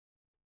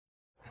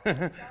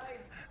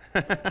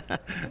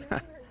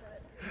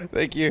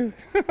Thank you.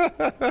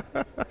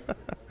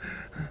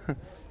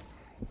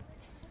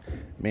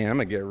 Man, I'm going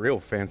to get real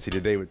fancy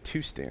today with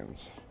 2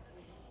 stands.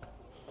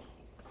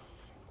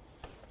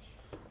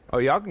 Oh,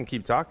 y'all can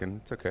keep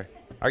talking. It's okay.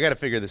 I got to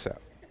figure this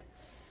out.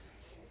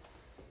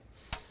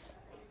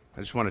 I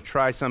just want to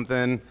try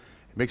something.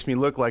 It makes me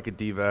look like a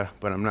diva,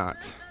 but I'm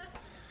not.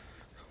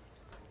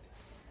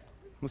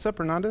 What's up,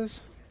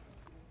 Hernandez?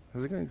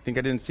 How's it going? Think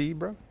I didn't see you,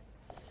 bro?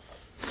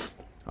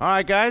 All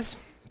right, guys.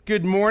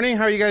 Good morning.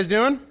 How are you guys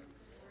doing?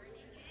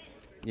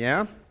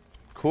 Yeah?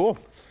 Cool.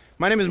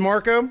 My name is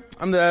Marco.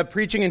 I'm the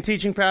preaching and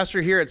teaching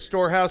pastor here at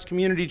Storehouse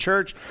Community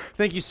Church.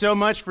 Thank you so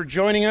much for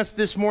joining us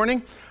this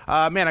morning.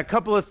 A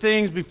couple of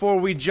things before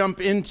we jump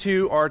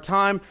into our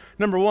time.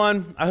 Number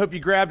one, I hope you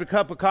grabbed a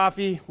cup of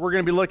coffee. We're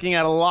going to be looking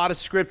at a lot of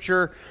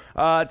scripture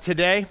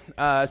today,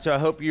 so I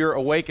hope you're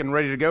awake and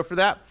ready to go for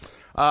that.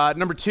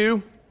 Number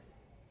two,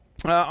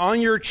 on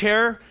your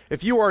chair,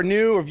 if you are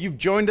new or if you've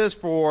joined us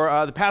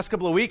for the past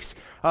couple of weeks,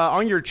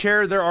 on your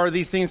chair there are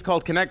these things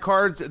called Connect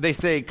cards. They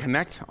say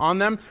Connect on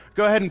them.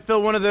 Go ahead and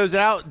fill one of those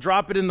out,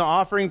 drop it in the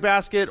offering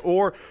basket,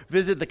 or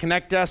visit the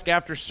Connect desk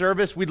after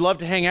service. We'd love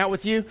to hang out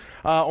with you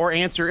or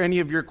answer any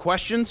of your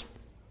questions.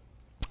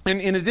 And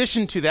in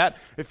addition to that,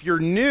 if you're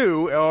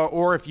new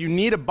or if you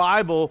need a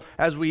Bible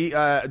as we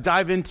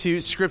dive into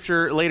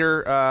Scripture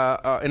later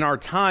in our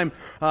time,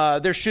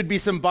 there should be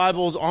some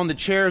Bibles on the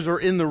chairs or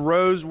in the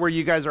rows where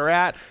you guys are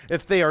at.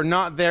 If they are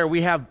not there,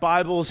 we have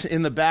Bibles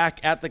in the back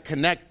at the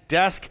Connect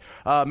desk.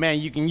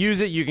 You can use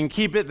it. You can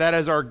keep it. That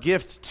is our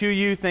gift to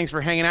you. Thanks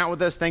for hanging out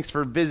with us. Thanks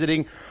for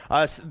visiting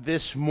us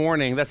this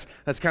morning. That's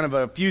kind of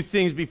a few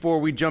things before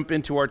we jump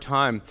into our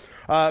time.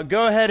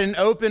 Go ahead and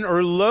open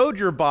or load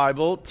your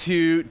Bible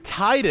to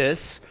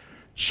Titus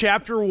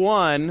chapter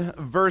 1,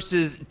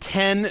 verses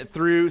 10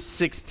 through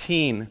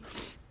 16.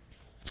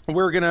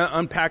 We're going to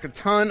unpack a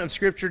ton of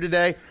scripture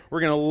today. We're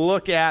going to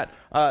look at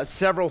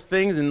several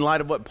things in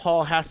light of what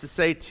Paul has to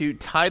say to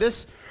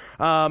Titus.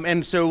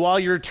 And so while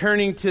you're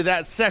turning to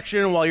that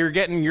section, while you're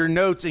getting your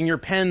notes and your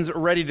pens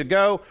ready to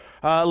go,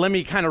 let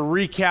me kind of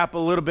recap a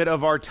little bit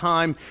of our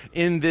time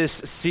in this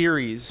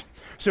series.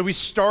 So we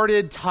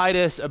started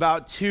Titus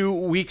about 2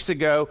 weeks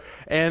ago,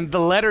 and the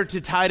letter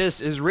to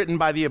Titus is written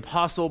by the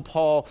Apostle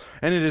Paul,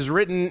 and it is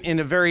written in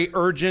a very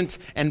urgent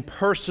and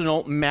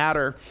personal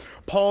matter.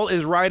 Paul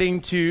is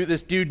writing to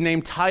this dude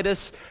named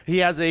Titus. He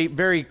has a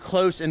very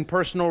close and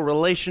personal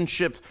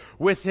relationship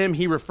with him.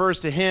 He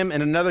refers to him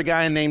and another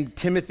guy named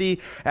Timothy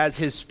as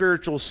his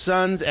spiritual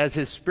sons, as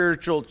his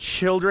spiritual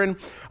children.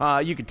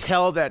 You could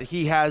tell that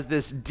he has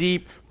this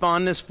deep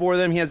fondness for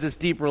them. He has this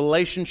deep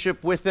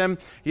relationship with them.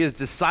 He has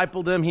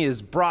discipled them. He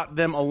has brought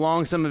them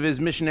along some of his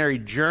missionary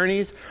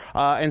journeys.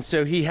 And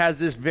so he has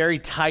this very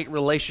tight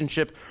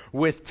relationship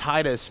with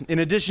Titus. In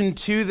addition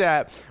to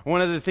that,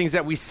 one of the things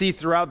that we see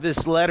throughout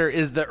this letter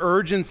is the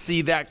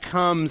urgency that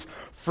comes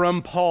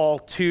from Paul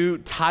to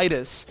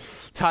Titus.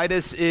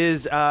 Titus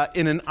is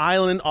in an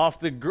island off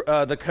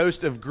the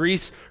coast of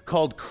Greece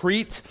called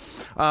Crete,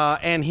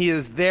 and he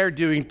is there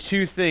doing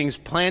 2 things,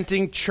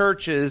 planting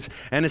churches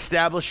and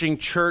establishing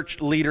church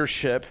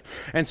leadership.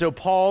 And so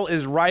Paul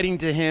is writing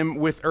to him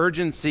with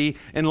urgency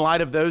in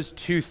light of those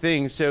 2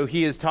 things. So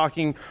he is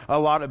talking a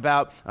lot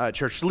about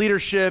church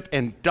leadership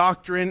and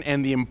doctrine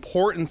and the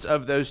importance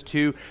of those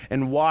 2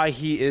 and why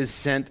he is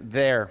sent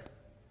there.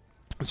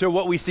 So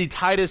what we see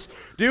Titus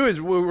do is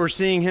we're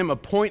seeing him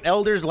appoint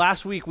elders.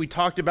 Last week we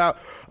talked about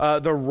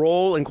the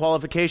role and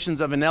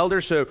qualifications of an elder.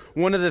 So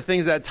one of the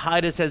things that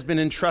Titus has been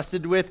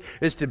entrusted with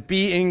is to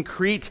be in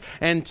Crete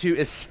and to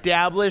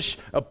establish,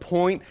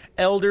 appoint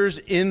elders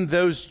in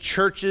those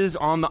churches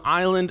on the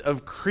island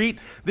of Crete.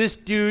 This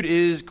dude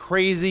is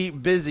crazy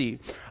busy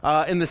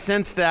in the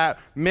sense that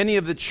many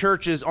of the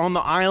churches on the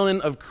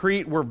island of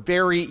Crete were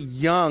very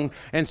young.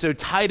 And so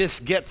Titus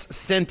gets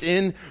sent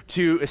in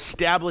to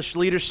establish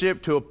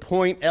leadership, to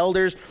appoint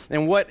elders.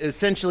 And what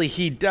essentially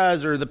he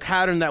does, or the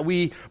pattern that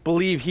we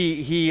believe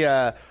he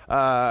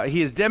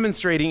is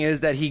demonstrating,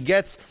 is that he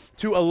gets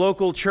to a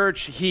local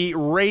church, he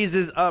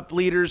raises up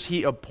leaders,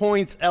 he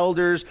appoints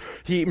elders,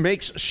 he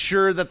makes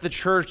sure that the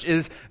church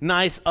is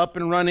nice, up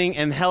and running,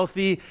 and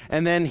healthy,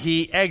 and then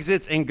he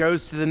exits and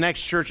goes to the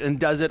next church and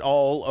does it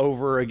all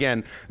over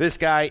again. This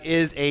guy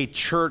is a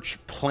church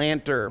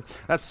planter.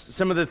 That's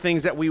some of the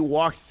things that we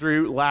walked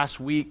through last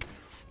week.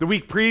 The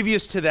week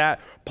previous to that,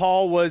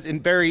 Paul was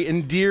very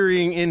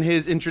endearing in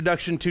his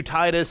introduction to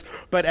Titus,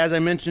 but as I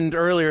mentioned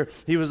earlier,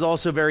 he was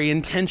also very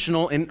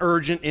intentional and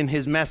urgent in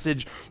his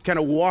message, kind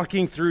of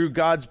walking through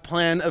God's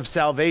plan of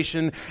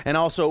salvation and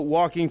also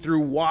walking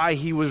through why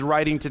he was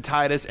writing to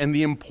Titus and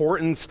the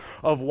importance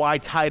of why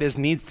Titus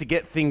needs to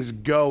get things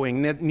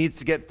going, needs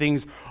to get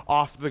things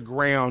off the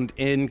ground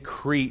in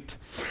Crete.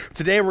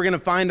 Today we're going to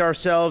find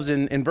ourselves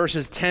in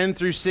verses 10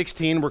 through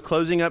 16. We're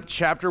closing up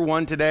chapter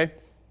 1 today.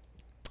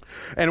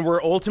 And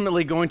we're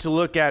ultimately going to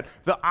look at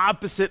the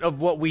opposite of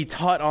what we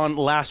taught on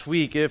last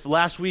week. If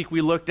last week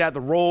we looked at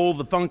the role,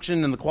 the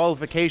function, and the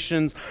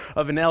qualifications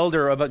of an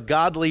elder, of a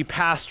godly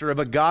pastor, of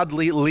a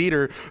godly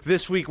leader,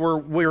 this week we're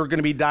going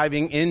to be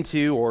diving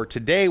into, or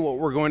today what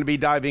we're going to be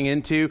diving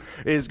into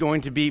is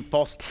going to be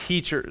false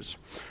teachers.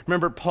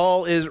 Remember,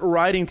 Paul is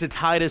writing to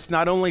Titus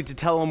not only to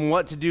tell him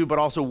what to do, but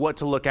also what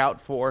to look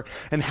out for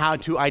and how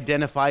to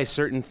identify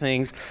certain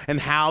things and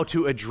how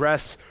to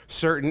address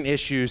certain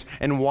issues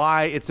and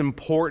why it's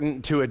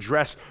important to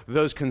address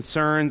those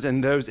concerns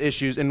and those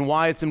issues and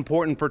why it's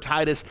important for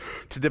Titus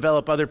to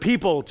develop other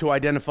people to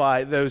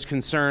identify those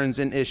concerns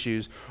and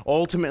issues,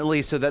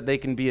 ultimately so that they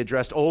can be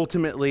addressed,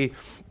 ultimately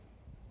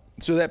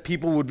so that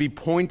people would be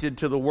pointed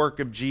to the work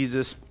of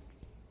Jesus,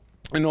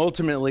 and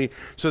ultimately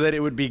so that it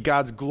would be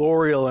God's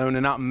glory alone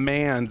and not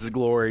man's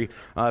glory,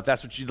 if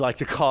that's what you'd like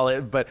to call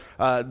it, but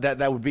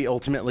that would be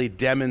ultimately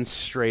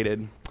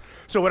demonstrated.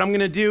 So what I'm going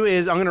to do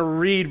is I'm going to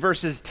read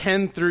verses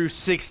 10 through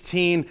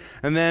 16,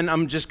 and then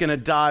I'm just going to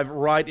dive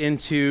right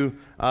into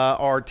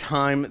our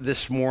time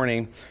this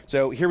morning.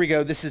 So here we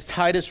go. This is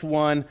Titus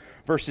 1,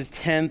 verses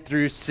 10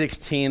 through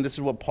 16. This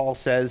is what Paul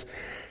says.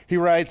 He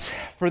writes,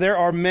 "For there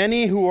are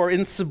many who are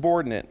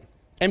insubordinate,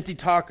 empty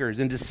talkers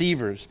and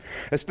deceivers,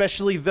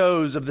 especially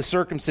those of the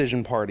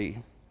circumcision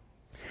party.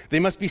 They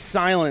must be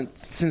silent,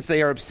 since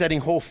they are upsetting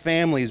whole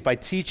families by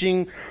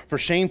teaching for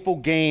shameful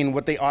gain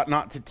what they ought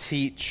not to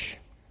teach.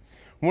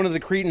 One of the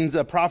Cretans,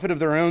 a prophet of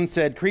their own,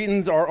 said,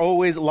 'Cretans are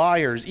always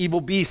liars,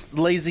 evil beasts,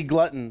 lazy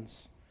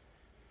gluttons.'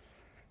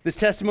 This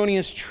testimony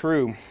is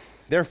true.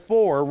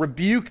 Therefore,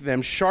 rebuke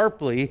them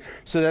sharply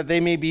so that they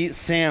may be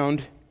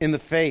sound in the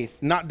faith,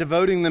 not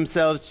devoting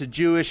themselves to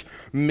Jewish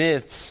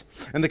myths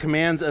and the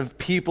commands of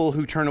people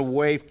who turn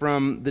away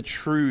from the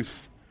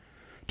truth.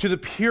 To the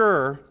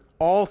pure,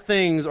 all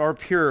things are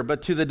pure,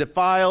 but to the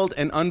defiled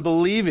and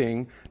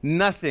unbelieving,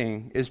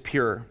 nothing is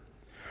pure.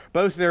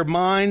 Both their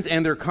minds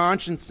and their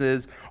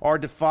consciences are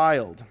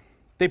defiled.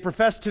 They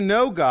profess to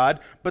know God,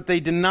 but they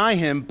deny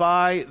him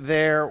by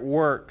their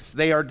works.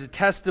 They are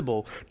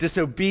detestable,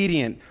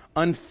 disobedient,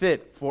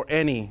 unfit for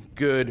any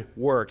good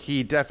work."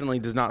 He definitely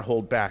does not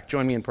hold back.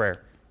 Join me in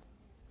prayer.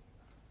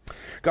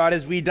 God,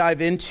 as we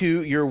dive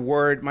into your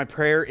word, my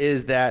prayer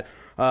is that,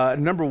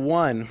 number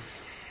one,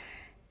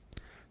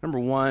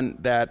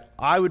 that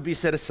I would be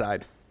set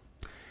aside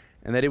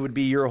and that it would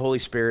be your Holy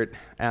Spirit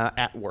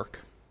at work.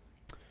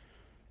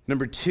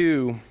 Number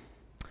two,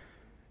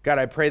 God,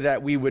 I pray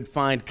that we would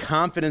find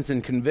confidence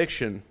and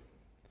conviction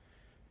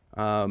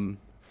from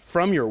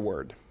your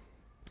word,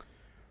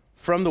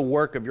 from the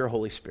work of your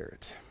Holy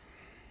Spirit.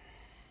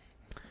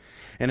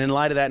 And in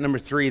light of that, number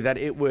three, that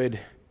it would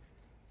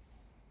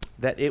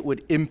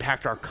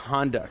impact our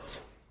conduct.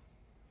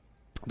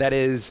 That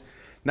is,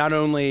 not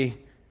only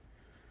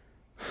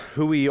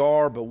who we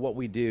are, but what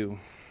we do.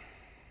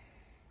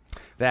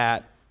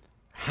 That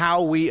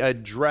how we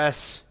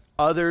address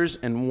others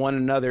and one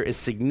another is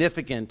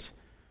significant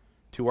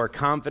to our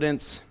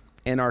confidence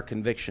and our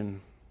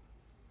conviction.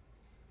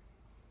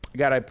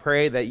 God, I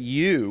pray that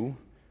you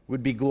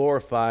would be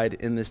glorified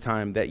in this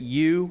time, that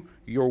you,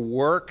 your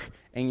work,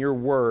 and your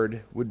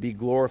word would be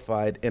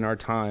glorified in our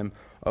time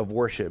of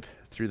worship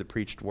through the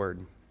preached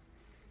word.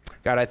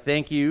 God, I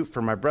thank you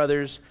for my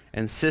brothers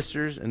and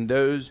sisters and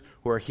those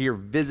who are here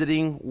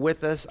visiting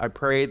with us. I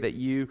pray that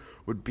you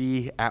would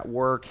be at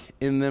work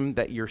in them,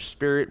 that your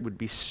spirit would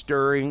be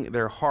stirring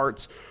their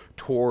hearts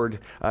toward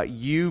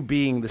you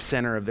being the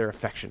center of their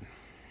affection.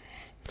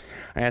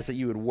 I ask that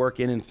you would work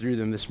in and through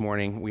them this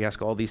morning. We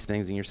ask all these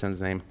things in your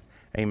son's name.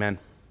 Amen.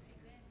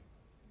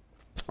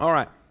 All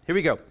right, here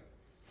we go.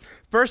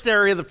 First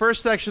area, the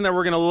first section that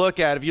we're going to look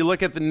at, if you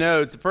look at the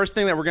notes, the first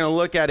thing that we're going to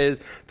look at is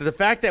the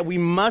fact that we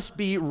must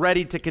be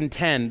ready to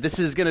contend. This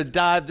is going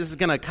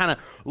to kind of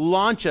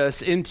launch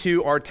us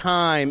into our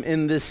time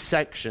in this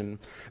section.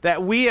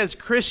 That we as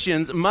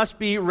Christians must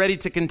be ready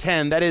to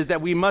contend. That is,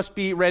 that we must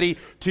be ready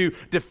to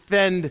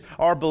defend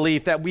our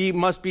belief, that we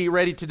must be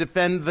ready to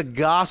defend the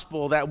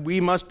gospel, that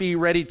we must be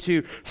ready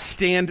to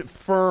stand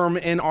firm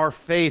in our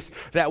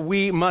faith, that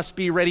we must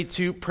be ready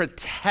to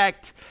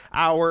protect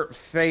our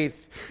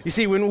faith. You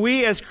see, when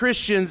we as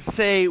Christians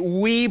say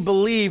we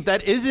believe,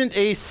 that isn't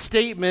a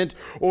statement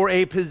or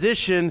a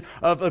position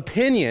of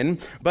opinion,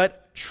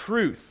 but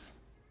truth.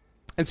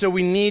 And so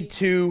we need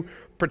to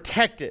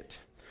protect it.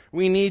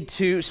 We need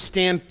to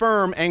stand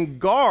firm and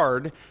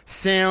guard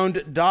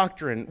sound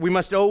doctrine. We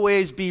must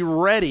always be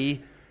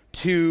ready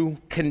to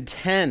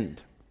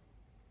contend.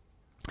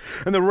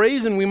 And the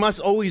reason we must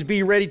always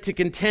be ready to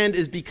contend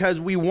is because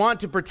we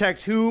want to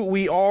protect who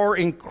we are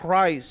in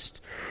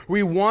Christ.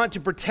 We want to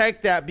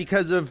protect that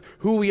because of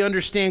who we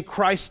understand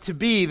Christ to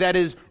be, that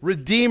is,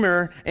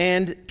 Redeemer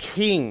and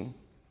King.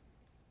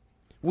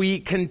 We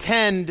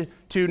contend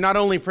to not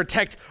only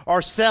protect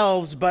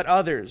ourselves, but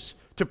others,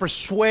 to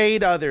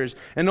persuade others,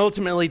 and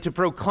ultimately to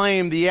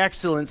proclaim the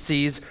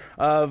excellencies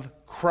of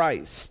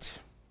Christ.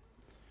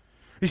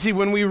 You see,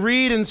 when we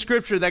read in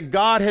Scripture that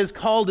God has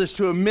called us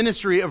to a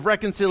ministry of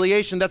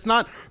reconciliation, that's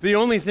not the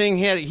only thing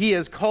He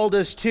has called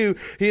us to.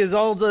 He has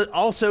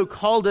also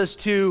called us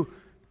to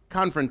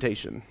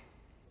confrontation.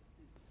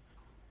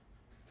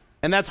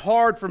 And that's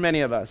hard for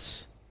many of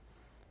us,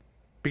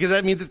 because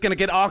that means it's going to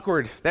get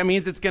awkward. That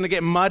means it's going to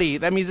get muddy.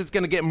 That means it's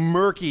going to get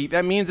murky.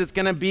 That means it's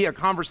going to be a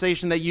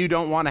conversation that you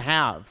don't want to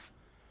have.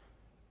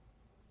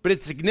 But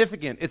it's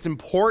significant, it's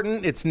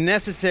important, it's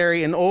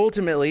necessary, and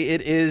ultimately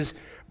it is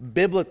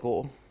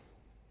biblical.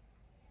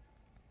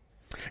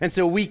 And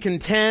so we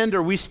contend,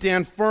 or we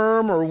stand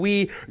firm, or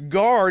we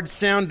guard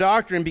sound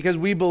doctrine because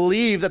we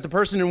believe that the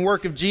person and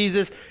work of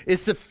Jesus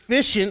is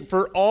sufficient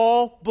for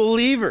all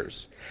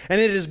believers.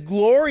 And it is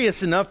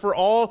glorious enough for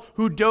all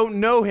who don't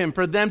know Him,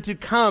 for them to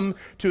come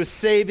to a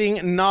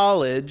saving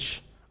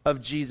knowledge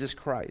of Jesus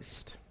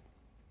Christ.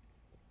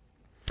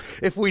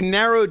 If we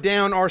narrow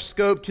down our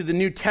scope to the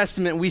New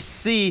Testament, we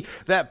see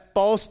that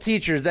false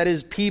teachers, that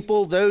is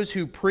people, those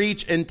who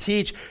preach and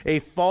teach a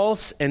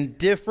false and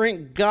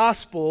different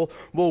gospel,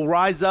 will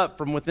rise up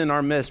from within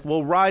our midst,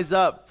 will rise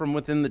up from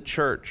within the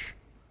church.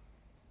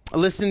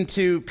 Listen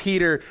to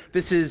Peter.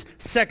 This is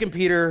 2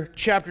 Peter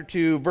chapter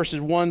 2,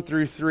 verses 1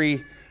 through 3.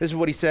 This is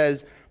what he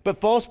says. But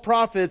false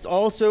prophets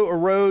also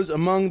arose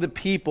among the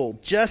people,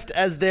 just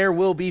as there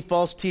will be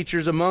false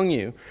teachers among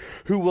you,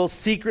 who will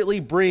secretly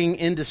bring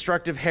in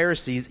destructive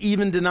heresies,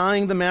 even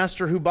denying the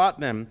master who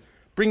bought them,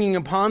 bringing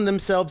upon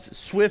themselves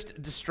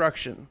swift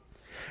destruction.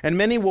 And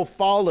many will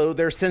follow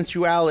their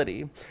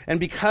sensuality, and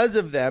because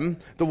of them,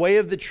 the way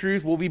of the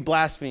truth will be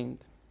blasphemed.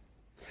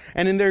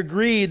 And in their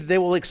greed, they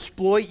will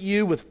exploit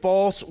you with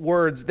false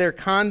words. Their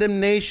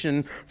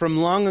condemnation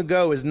from long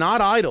ago is not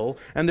idle,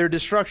 and their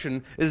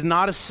destruction is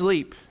not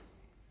asleep.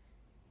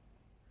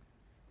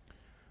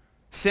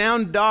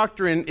 Sound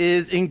doctrine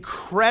is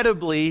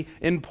incredibly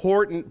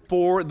important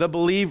for the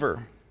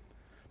believer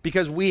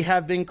because we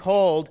have been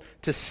called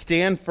to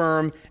stand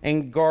firm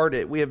and guard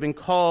it. We have been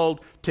called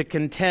to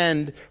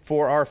contend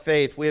for our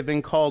faith. We have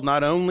been called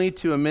not only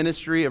to a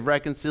ministry of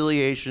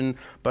reconciliation,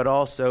 but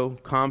also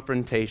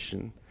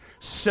confrontation.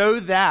 So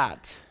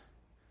that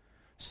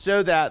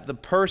the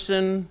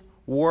person,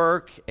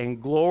 work, and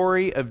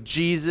glory of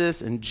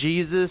Jesus and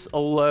Jesus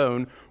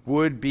alone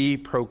would be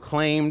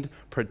proclaimed,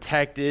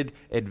 protected,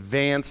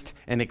 advanced,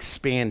 and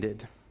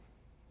expanded.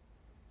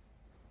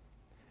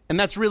 And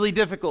that's really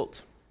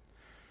difficult.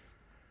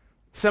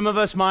 Some of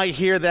us might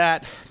hear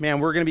that, man,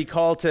 we're going to be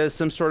called to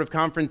some sort of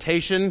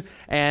confrontation,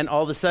 and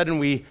all of a sudden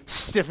we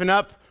stiffen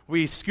up.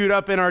 We scoot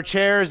up in our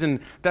chairs, and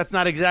that's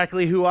not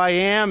exactly who I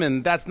am,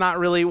 and that's not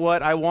really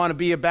what I want to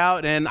be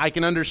about, and I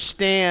can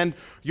understand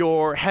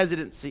your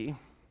hesitancy.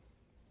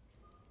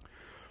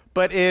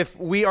 But if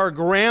we are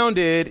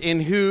grounded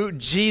in who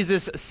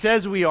Jesus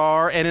says we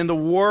are and in the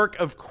work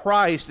of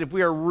Christ, if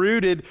we are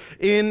rooted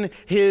in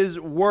His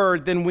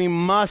Word, then we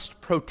must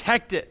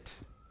protect it.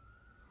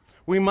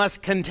 We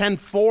must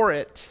contend for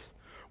it.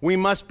 We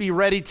must be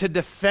ready to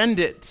defend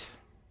it.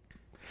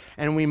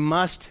 And we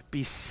must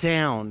be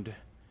sound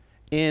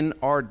in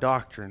our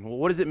doctrine. Well,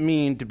 what does it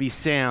mean to be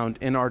sound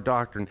in our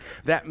doctrine?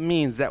 That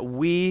means that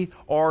we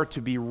are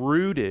to be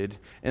rooted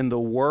in the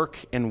work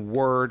and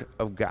word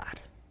of God.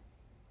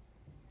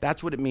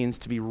 That's what it means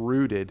to be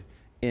rooted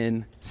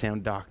in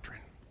sound doctrine.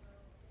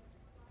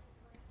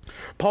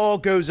 Paul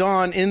goes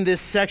on in this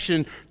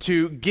section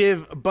to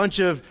give a bunch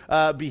of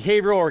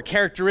behavioral or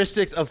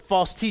characteristics of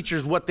false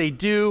teachers, what they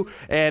do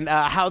and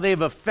how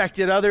they've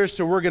affected others.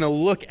 So we're going to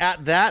look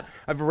at that.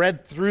 I've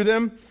read through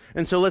them.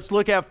 And so let's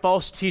look at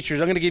false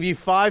teachers. I'm going to give you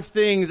 5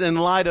 things in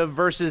light of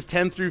verses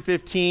 10 through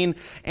 15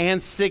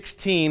 and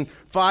 16.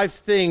 5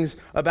 things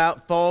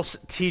about false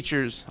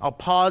teachers. I'll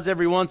pause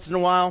every once in a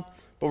while,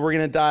 but we're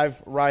going to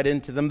dive right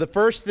into them. The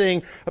first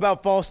thing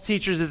about false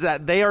teachers is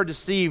that they are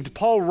deceived.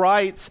 Paul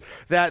writes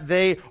that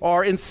they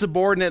are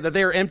insubordinate, that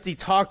they are empty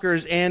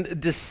talkers and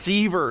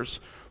deceivers.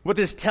 What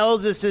this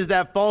tells us is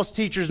that false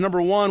teachers, number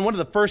one of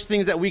the first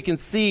things that we can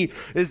see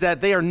is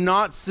that they are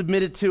not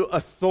submitted to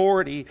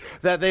authority.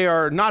 That they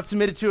are not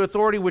submitted to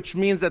authority, which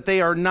means that they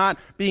are not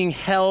being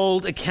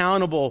held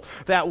accountable.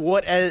 That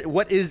what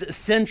is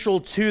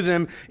central to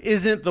them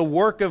isn't the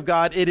work of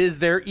God, it is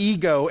their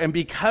ego. And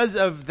because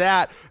of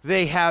that,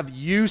 they have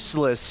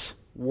useless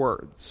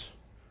words.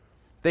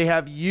 They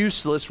have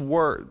useless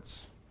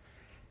words.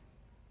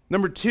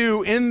 Number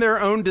 2, in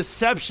their own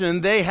deception,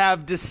 they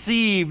have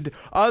deceived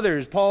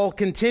others. Paul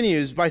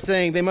continues by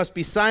saying they must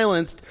be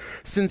silenced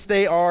since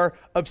they are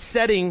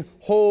upsetting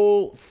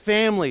whole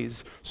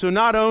families. So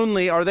not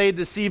only are they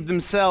deceived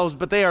themselves,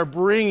 but they are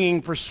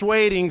bringing,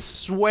 persuading,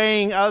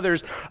 swaying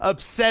others,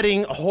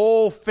 upsetting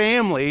whole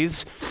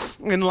families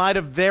in light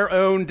of their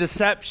own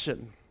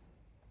deception.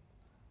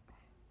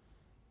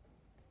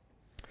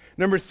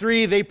 Number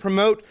 3, they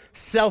promote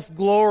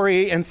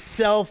self-glory and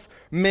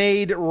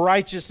self-made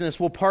righteousness.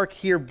 We'll park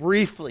here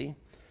briefly.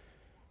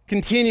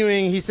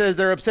 Continuing, he says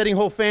they're upsetting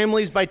whole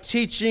families by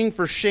teaching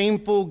for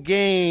shameful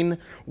gain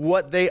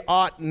what they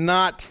ought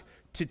not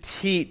to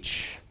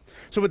teach.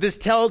 So what this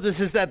tells us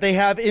is that they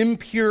have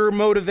impure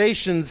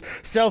motivations,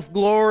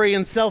 self-glory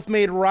and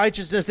self-made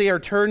righteousness. They are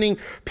turning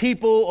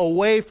people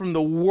away from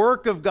the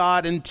work of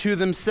God and to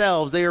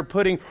themselves. They are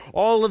putting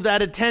all of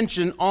that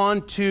attention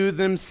onto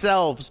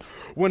themselves.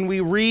 When we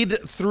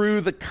read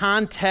through the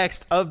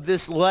context of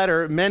this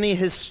letter, many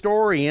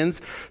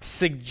historians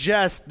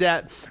suggest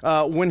that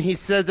when he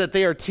says that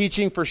they are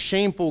teaching for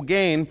shameful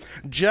gain,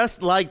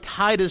 just like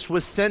Titus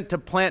was sent to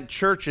plant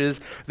churches,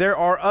 there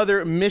are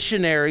other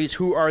missionaries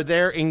who are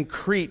there in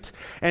Crete,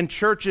 and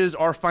churches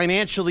are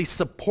financially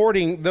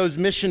supporting those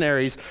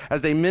missionaries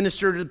as they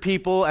minister to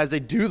people, as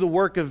they do the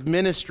work of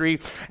ministry,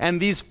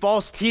 and these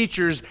false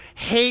teachers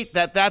hate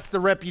that that's the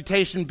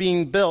reputation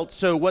being built.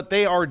 So what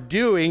they are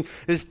doing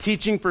is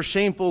teaching for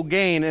shameful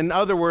gain. In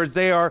other words,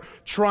 they are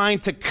trying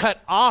to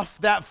cut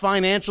off that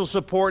financial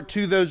support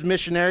to those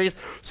missionaries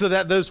so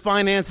that those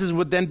finances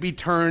would then be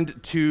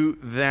turned to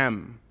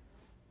them.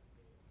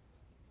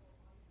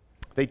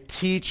 They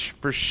teach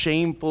for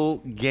shameful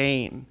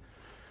gain,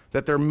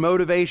 that their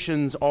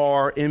motivations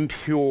are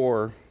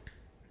impure,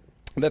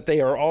 that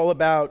they are all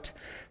about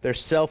their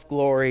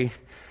self-glory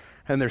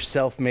and their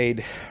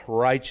self-made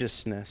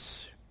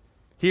righteousness.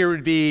 Here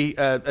would be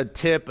a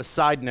tip, a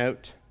side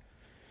note.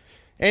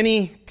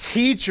 Any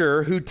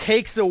teacher who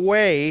takes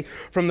away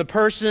from the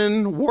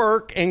person,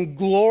 work, and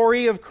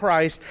glory of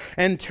Christ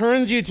and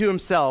turns you to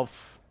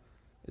himself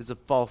is a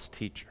false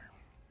teacher.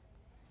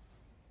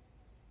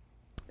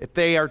 If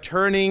they are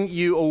turning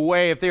you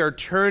away, if they are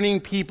turning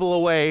people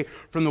away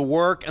from the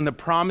work and the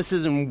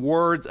promises and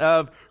words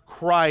of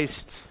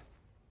Christ,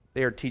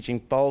 they are teaching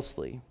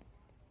falsely.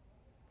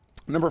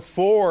 Number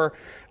 4,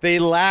 they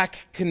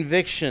lack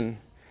conviction.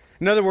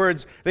 In other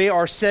words, they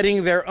are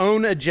setting their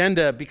own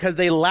agenda because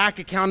they lack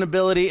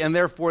accountability, and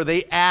therefore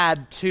they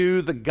add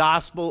to the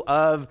gospel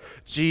of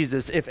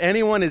Jesus. If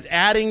anyone is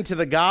adding to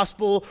the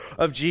gospel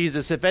of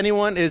Jesus, if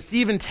anyone is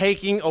even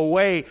taking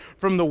away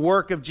from the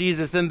work of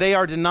Jesus, then they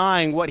are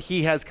denying what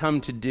he has come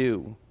to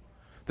do,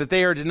 that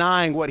they are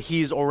denying what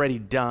he's already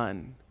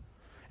done.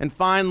 And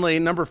finally,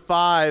 number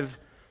 5,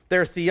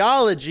 their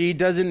theology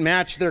doesn't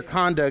match their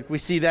conduct. We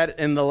see that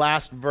in the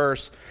last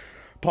verse.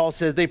 Paul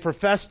says they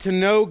profess to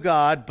know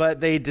God,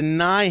 but they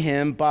deny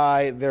him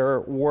by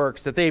their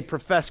works, that they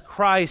profess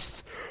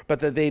Christ, but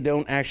that they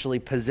don't actually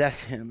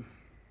possess him.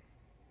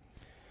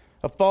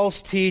 A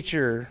false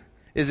teacher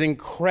is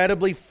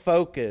incredibly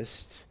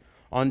focused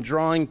on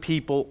drawing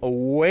people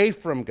away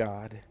from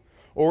God,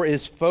 or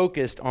is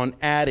focused on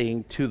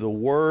adding to the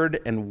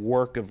word and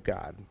work of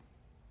God.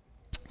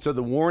 So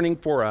the warning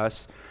for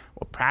us,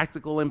 a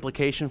practical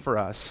implication for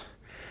us,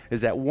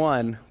 is that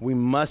 1, we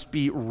must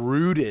be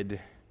rooted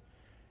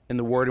in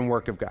the word and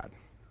work of God.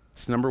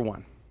 It's number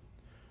 1.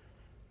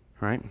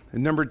 Right?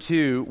 And number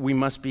 2, we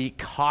must be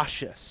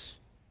cautious.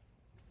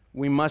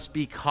 We must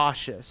be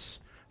cautious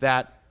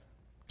that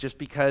just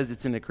because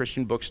it's in a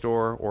Christian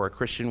bookstore or a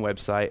Christian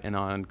website and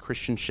on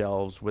Christian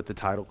shelves with the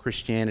title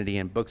Christianity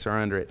and books are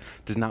under it,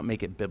 does not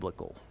make it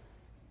biblical.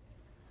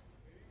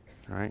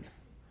 All right?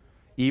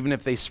 Even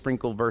if they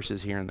sprinkle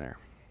verses here and there.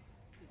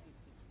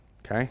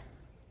 Okay?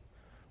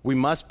 We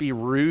must be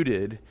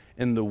rooted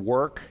in the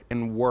work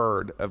and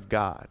word of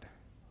God.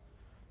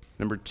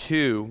 Number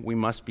 2, we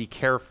must be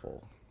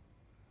careful.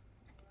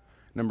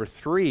 Number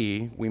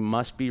 3, we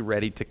must be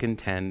ready to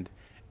contend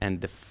and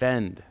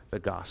defend the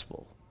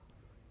gospel.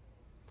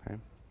 Okay?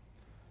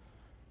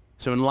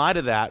 So in light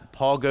of that,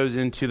 Paul goes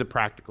into the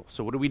practical.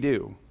 So what do we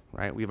do?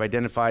 Right? We've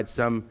identified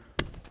some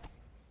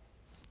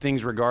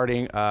things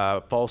regarding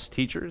false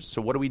teachers.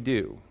 So what do we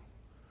do?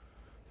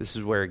 This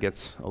is where it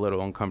gets a little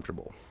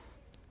uncomfortable.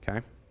 Okay?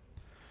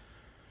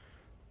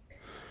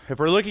 If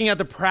we're looking at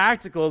the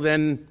practical,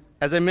 then,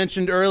 as I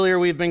mentioned earlier,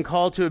 we've been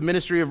called to a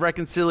ministry of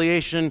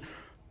reconciliation,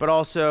 but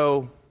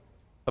also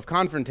of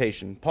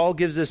confrontation. Paul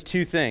gives us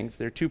 2 things.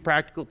 There are 2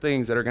 practical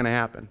things that are going to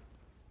happen.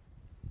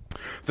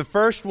 The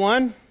first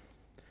one,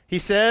 he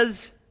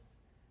says,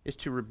 is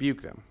to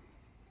rebuke them.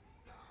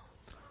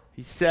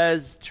 He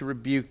says to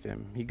rebuke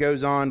them. He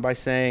goes on by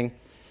saying,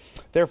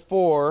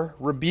 therefore,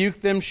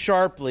 rebuke them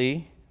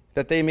sharply,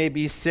 that they may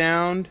be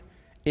sound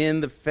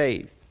in the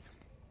faith.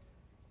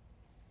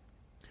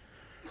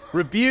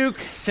 Rebuke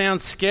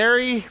sounds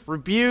scary.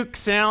 Rebuke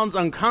sounds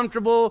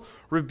uncomfortable.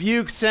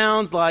 Rebuke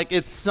sounds like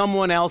it's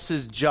someone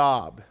else's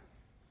job.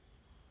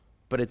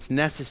 But it's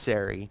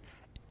necessary.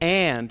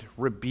 And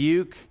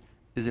rebuke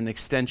is an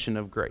extension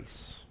of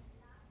grace.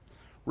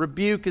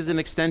 Rebuke is an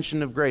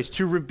extension of grace.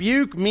 To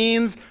rebuke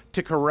means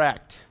to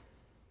correct.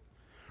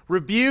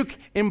 Rebuke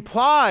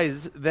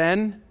implies,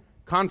 then,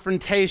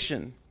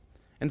 confrontation.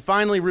 And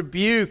finally,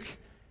 rebuke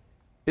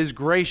is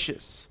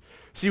gracious.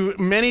 See,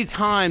 many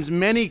times,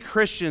 many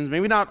Christians,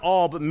 maybe not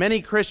all, but many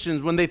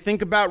Christians, when they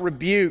think about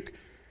rebuke,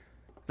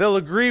 they'll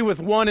agree with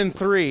 1 and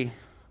 3.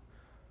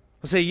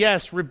 They'll say,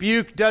 yes,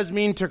 rebuke does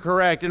mean to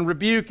correct, and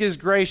rebuke is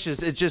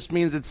gracious. It just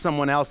means it's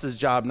someone else's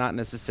job, not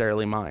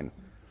necessarily mine.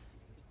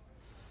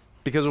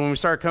 Because when we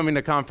start coming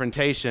to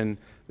confrontation,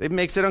 it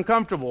makes it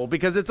uncomfortable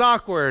because it's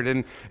awkward.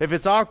 And if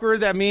it's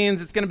awkward, that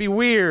means it's going to be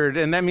weird.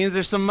 And that means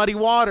there's some muddy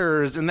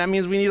waters. And that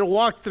means we need to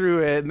walk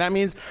through it. And that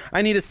means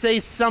I need to say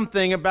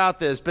something about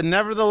this. But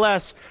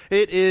nevertheless,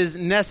 it is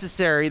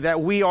necessary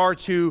that we are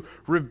to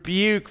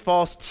rebuke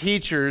false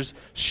teachers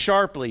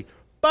sharply.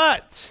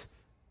 But,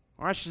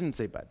 or I shouldn't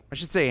say but, I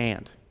should say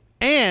and.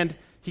 And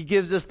he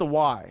gives us the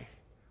why,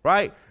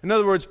 right? In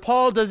other words,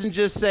 Paul doesn't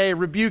just say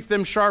rebuke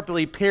them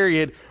sharply,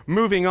 period,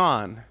 moving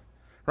on.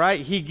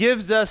 Right? He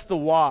gives us the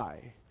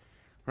why,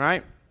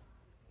 right?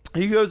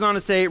 He goes on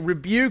to say,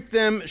 rebuke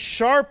them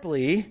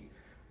sharply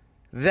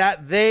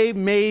that they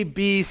may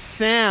be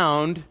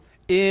sound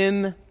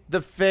in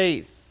the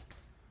faith.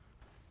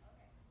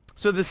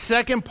 So the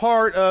second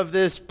part of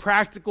this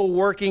practical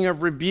working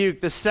of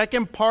rebuke, the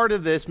second part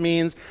of this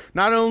means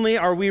not only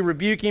are we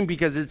rebuking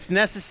because it's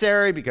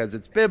necessary, because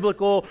it's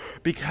biblical,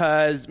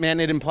 because, man,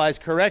 it implies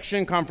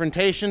correction,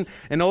 confrontation,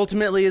 and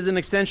ultimately is an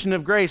extension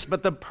of grace.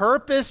 But the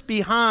purpose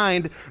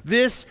behind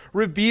this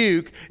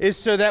rebuke is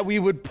so that we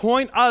would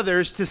point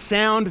others to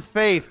sound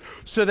faith,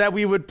 so that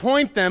we would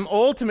point them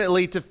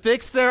ultimately to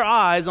fix their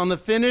eyes on the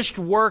finished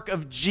work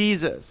of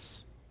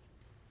Jesus.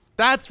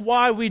 That's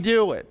why we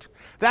do it.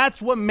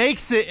 That's what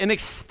makes it an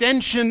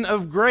extension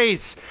of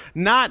grace,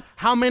 not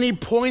how many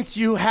points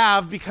you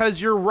have because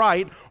you're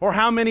right or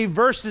how many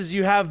verses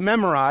you have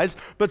memorized,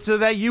 but so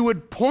that you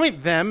would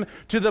point them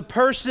to the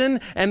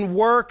person and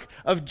work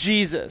of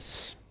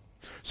Jesus,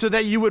 so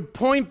that you would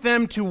point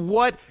them to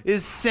what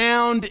is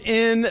sound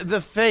in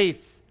the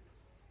faith.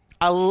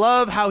 I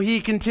love how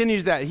he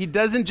continues that. He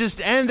doesn't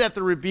just end at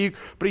the rebuke,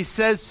 but he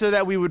says so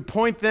that we would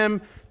point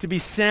them to be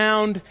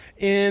sound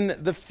in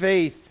the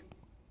faith.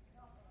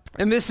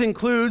 And this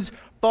includes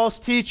false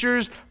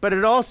teachers, but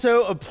it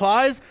also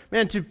applies,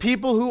 to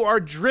people who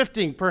are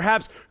drifting,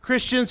 perhaps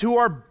Christians who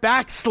are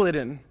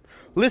backslidden.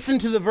 Listen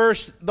to the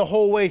verse the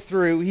whole way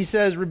through. He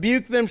says,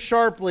 rebuke them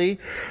sharply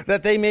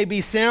that they may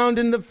be sound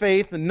in the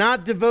faith,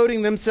 not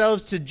devoting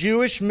themselves to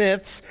Jewish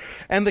myths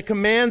and the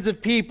commands of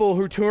people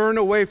who turn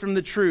away from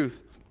the truth.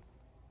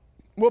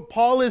 What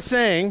Paul is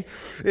saying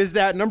is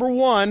that, number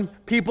one,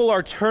 people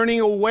are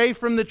turning away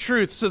from the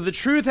truth. So the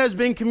truth has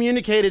been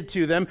communicated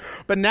to them,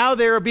 but now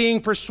they are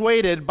being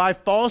persuaded by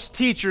false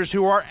teachers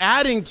who are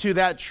adding to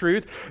that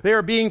truth. They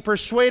are being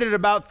persuaded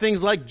about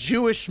things like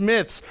Jewish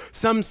myths.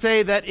 Some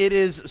say that it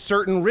is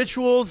certain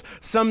rituals.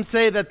 Some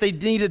say that they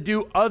need to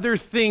do other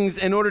things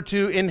in order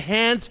to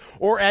enhance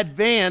or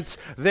advance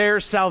their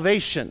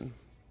salvation.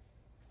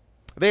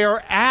 They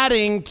are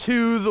adding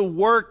to the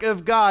work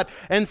of God,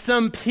 and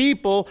some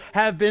people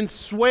have been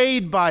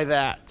swayed by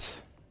that.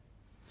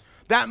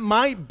 That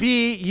might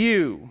be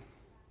you.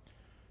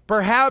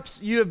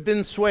 Perhaps you have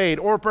been swayed,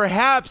 or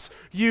perhaps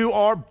you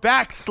are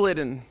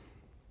backslidden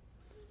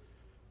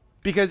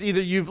because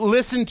either you've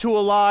listened to a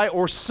lie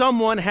or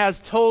someone has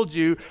told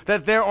you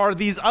that there are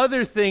these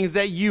other things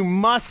that you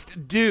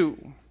must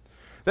do,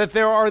 that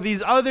there are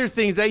these other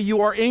things that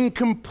you are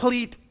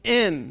incomplete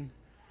in.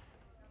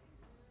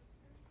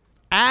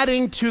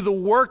 Adding to the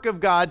work of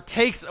God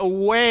takes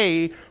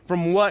away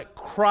from what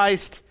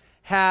Christ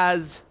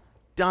has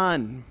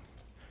done.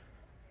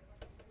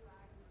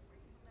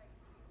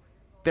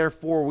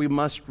 Therefore, we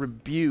must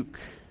rebuke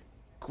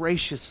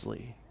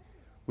graciously.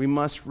 We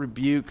must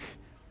rebuke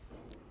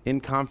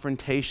in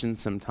confrontation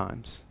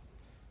sometimes.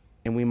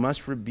 And we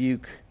must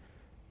rebuke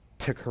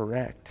to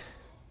correct.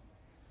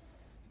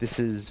 This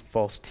is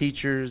false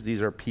teachers.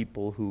 These are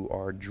people who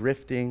are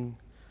drifting.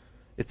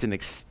 It's an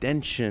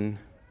extension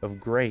of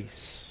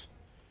grace.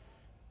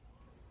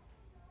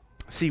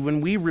 See, when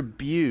we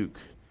rebuke,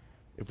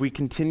 if we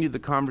continue the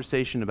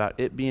conversation about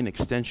it being an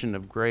extension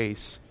of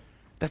grace,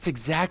 that's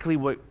exactly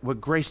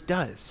what grace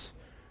does.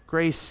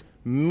 Grace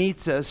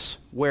meets us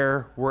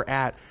where we're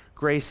at.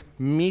 Grace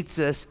meets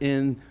us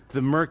in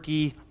the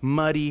murky,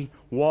 muddy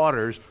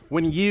waters.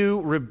 When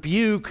you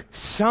rebuke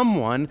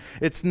someone,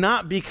 it's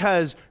not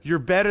because you're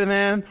better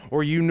than,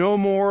 or you know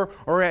more,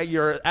 or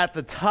you're at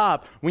the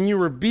top. When you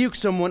rebuke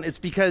someone, it's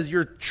because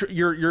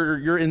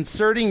you're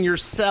inserting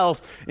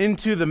yourself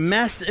into the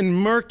mess and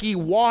murky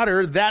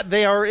water that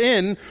they are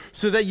in,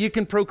 so that you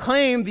can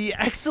proclaim the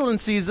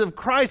excellencies of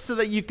Christ, so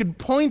that you can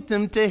point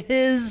them to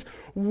His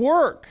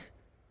work.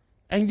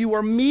 And you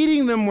are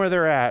meeting them where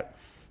they're at.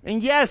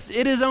 And yes,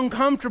 it is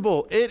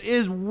uncomfortable. It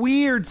is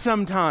weird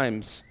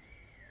sometimes.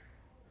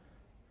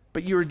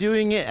 But you are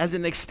doing it as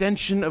an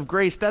extension of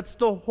grace. That's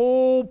the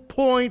whole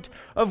point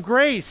of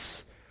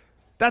grace.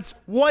 That's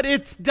what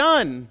it's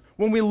done.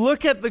 When we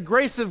look at the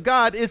grace of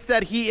God, it's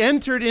that He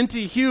entered into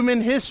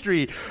human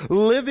history,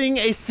 living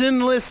a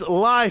sinless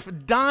life,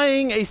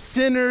 dying a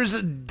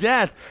sinner's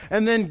death,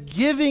 and then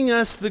giving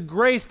us the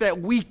grace that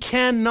we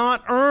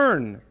cannot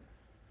earn.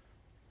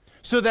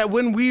 So that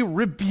when we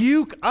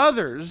rebuke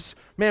others,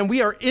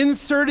 we are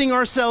inserting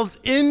ourselves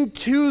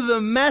into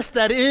the mess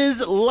that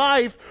is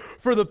life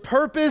for the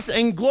purpose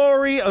and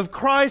glory of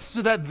Christ,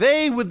 so that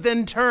they would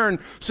then turn,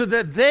 so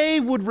that they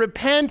would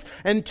repent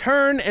and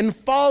turn and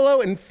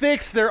follow and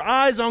fix their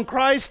eyes on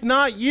Christ,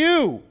 not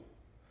you.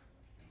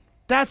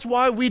 That's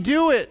why we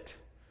do it.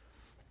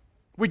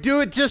 We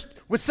do it just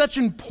with such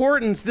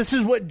importance. This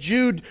is what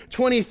Jude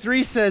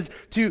 23 says,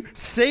 to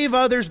save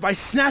others by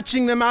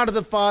snatching them out of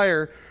the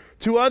fire.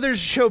 To others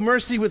show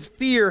mercy with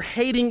fear,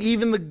 hating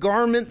even the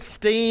garment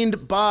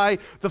stained by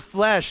the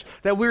flesh.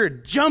 That we're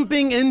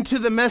jumping into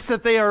the mess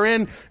that they are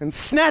in and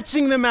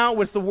snatching them out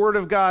with the word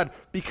of God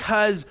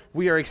because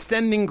we are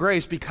extending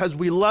grace, because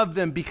we love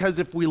them, because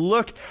if we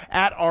look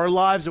at our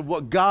lives and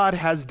what God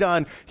has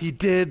done, he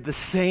did the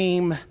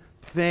same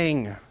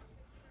thing.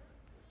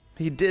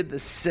 He did the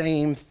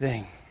same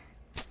thing.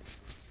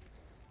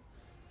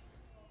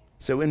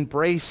 So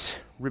embrace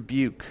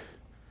rebuke.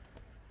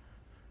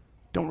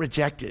 Don't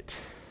reject it.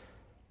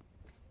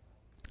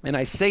 And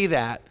I say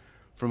that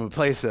from a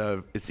place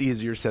of it's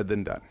easier said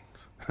than done.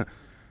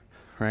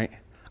 Right?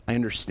 I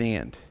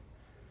understand.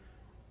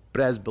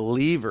 But as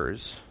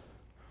believers,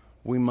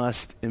 we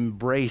must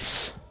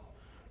embrace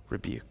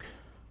rebuke.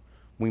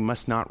 We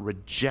must not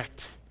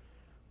reject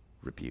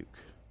rebuke.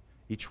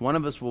 Each one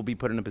of us will be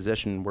put in a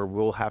position where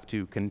we'll have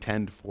to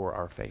contend for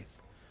our faith.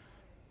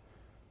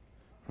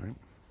 Right?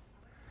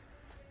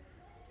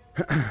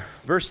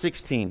 Verse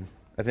 16,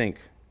 I think.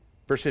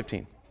 Verse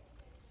 15.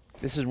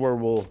 This is where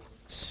we'll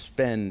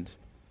spend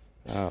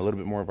a little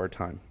bit more of our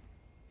time.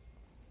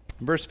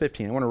 Verse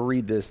 15, I want to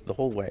read this the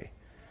whole way.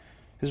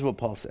 This is what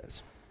Paul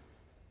says.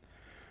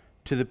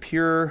 To the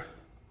pure,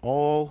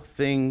 all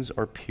things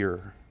are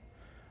pure,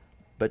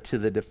 but to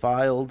the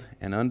defiled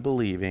and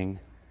unbelieving,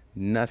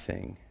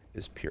 nothing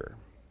is pure.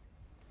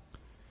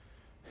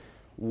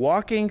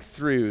 Walking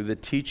through the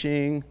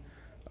teaching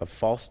of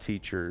false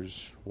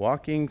teachers,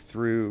 walking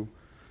through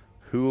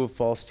who a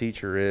false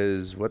teacher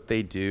is, what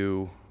they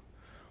do,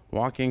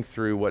 walking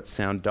through what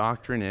sound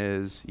doctrine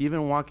is,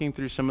 even walking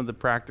through some of the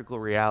practical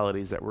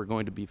realities that we're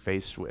going to be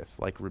faced with,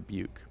 like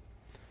rebuke.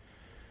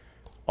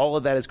 All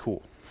of that is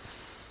cool.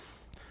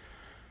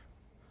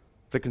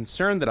 The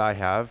concern that I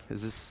have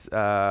is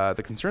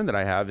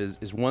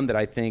is one that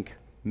I think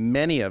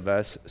many of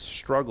us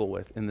struggle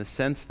with, in the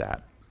sense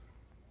that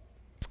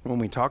when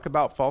we talk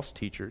about false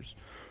teachers,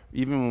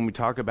 even when we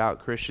talk about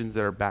Christians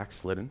that are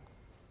backslidden,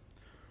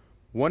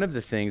 one of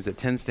the things that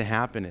tends to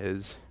happen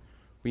is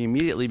we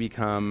immediately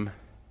become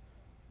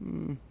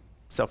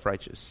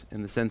self-righteous,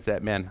 in the sense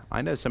that, man,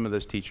 I know some of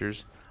those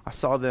teachers. I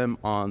saw them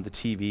on the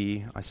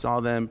TV. I saw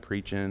them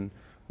preaching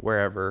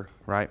wherever,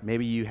 right?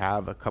 Maybe you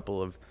have a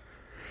couple of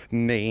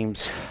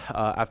names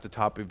off the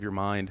top of your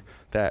mind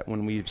that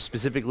when we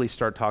specifically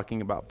start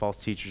talking about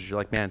false teachers, you're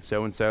like, man,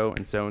 so-and-so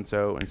and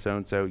so-and-so and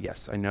so-and-so,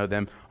 yes, I know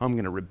them. I'm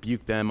going to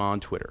rebuke them on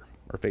Twitter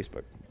or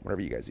Facebook,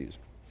 whatever you guys use,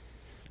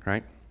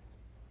 right?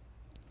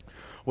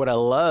 What I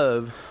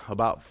love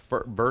about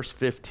verse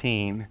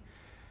 15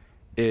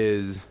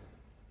 is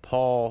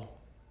Paul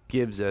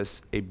gives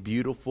us a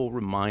beautiful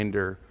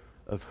reminder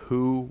of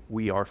who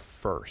we are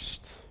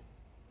first.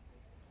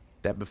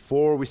 That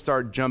before we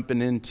start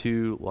jumping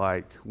into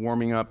like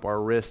warming up our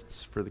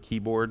wrists for the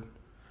keyboard,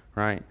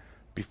 right?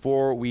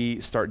 Before we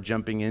start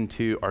jumping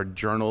into our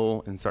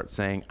journal and start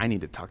saying, I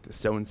need to talk to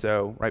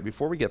so-and-so, right?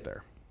 Before we get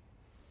there,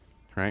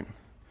 right?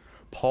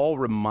 Paul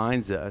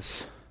reminds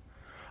us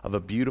of a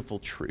beautiful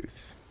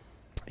truth.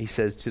 He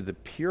says to the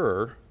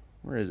pure,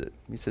 where is it?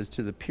 He says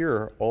to the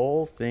pure,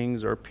 all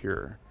things are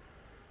pure.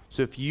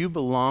 So if you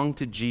belong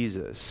to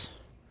Jesus,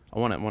 I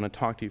want to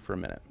talk to you for a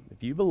minute.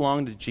 If you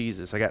belong to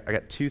Jesus, I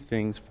got two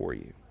things for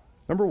you.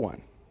 Number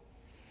one,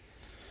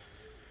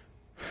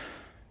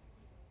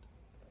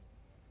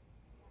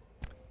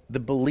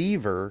 the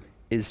believer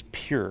is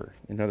pure.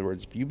 In other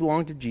words, if you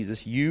belong to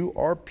Jesus, you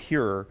are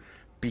pure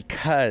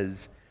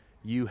because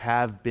you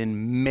have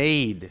been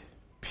made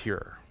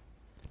pure.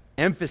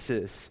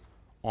 Emphasis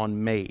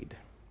on made.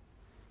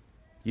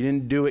 You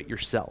didn't do it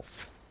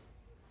yourself.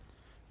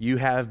 You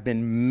have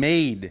been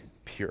made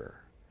pure.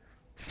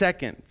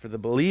 Second, for the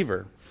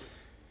believer,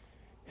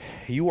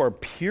 you are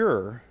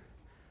pure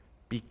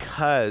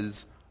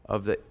because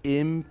of the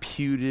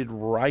imputed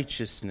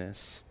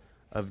righteousness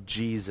of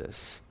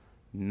Jesus,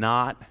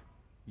 not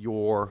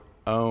your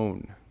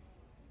own.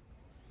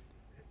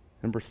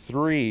 Number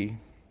three,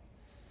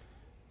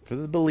 for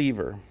the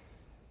believer,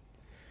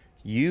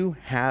 you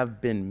have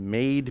been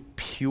made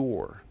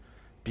pure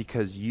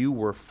because you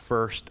were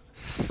first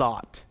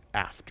sought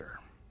after.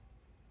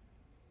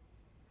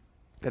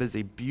 That is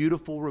a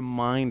beautiful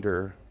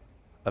reminder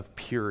of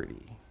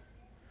purity.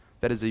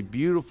 That is a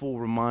beautiful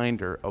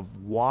reminder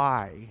of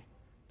why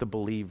the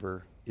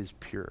believer is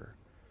pure.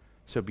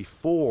 So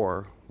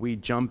before we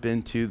jump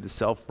into the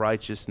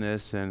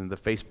self-righteousness and the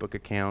Facebook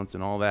accounts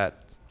and all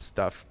that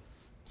stuff,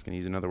 I'm just going to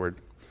use another word,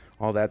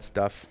 all that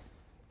stuff,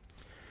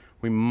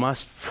 we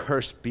must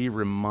first be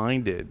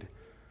reminded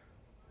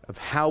of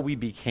how we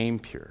became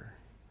pure.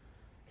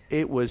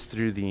 It was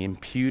through the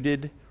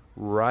imputed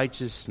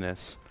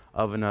righteousness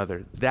of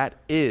another. That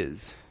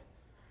is,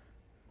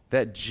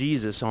 that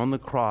Jesus on the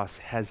cross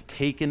has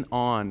taken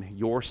on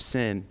your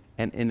sin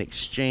and in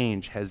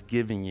exchange has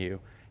given you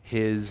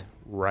his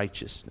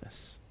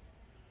righteousness.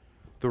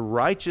 The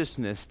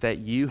righteousness that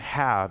you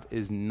have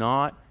is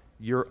not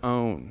your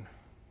own.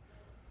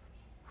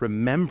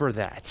 Remember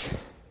that.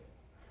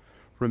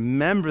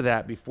 Remember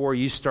that before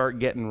you start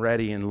getting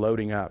ready and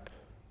loading up.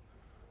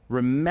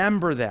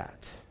 Remember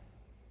that.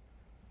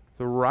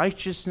 The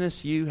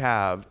righteousness you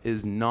have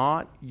is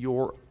not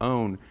your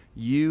own.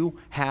 You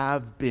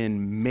have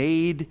been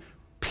made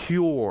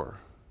pure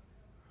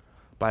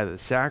by the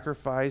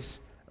sacrifice,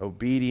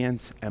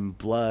 obedience, and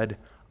blood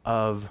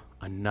of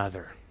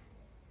another.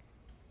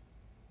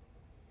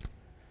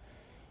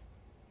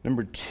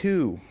 Number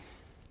 2,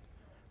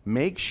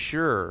 make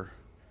sure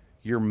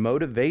your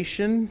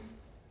motivation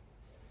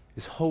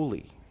is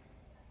holy.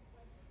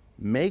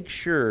 Make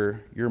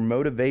sure your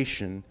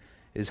motivation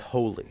is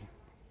holy.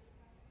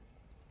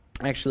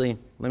 Actually,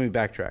 let me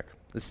backtrack.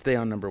 Let's stay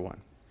on number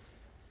 1.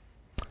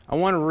 I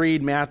want to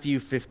read Matthew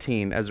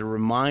 15 as a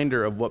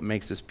reminder of what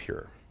makes us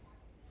pure.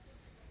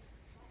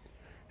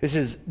 This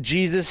is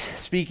Jesus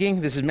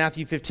speaking. This is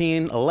Matthew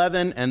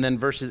 15:11, and then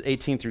verses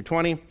 18 through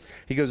 20.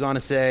 He goes on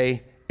to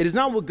say, "It is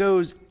not what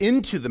goes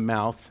into the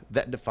mouth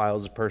that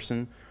defiles a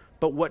person,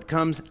 but what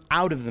comes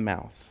out of the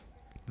mouth.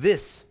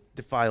 This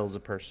defiles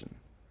a person.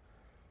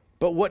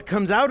 But what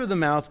comes out of the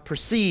mouth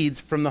proceeds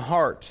from the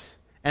heart,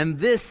 and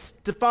this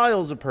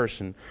defiles a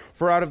person.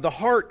 For out of the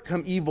heart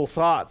come evil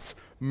thoughts,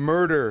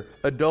 murder,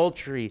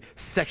 adultery,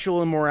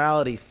 sexual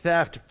immorality,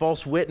 theft,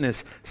 false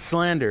witness,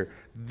 slander.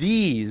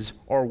 These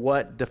are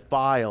what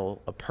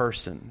defile a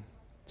person."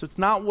 So it's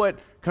not what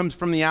comes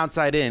from the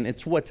outside in,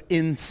 it's what's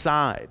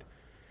inside.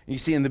 And you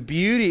see, in the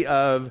beauty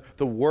of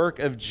the work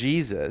of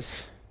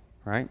Jesus,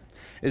 right,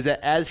 is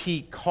that as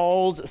he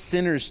calls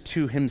sinners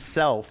to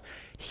himself,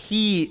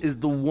 he is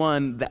the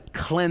one that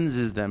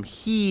cleanses them.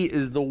 He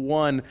is the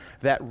one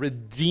that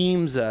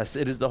redeems us.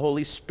 It is the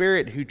Holy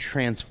Spirit who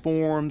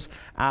transforms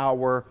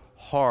our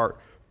heart.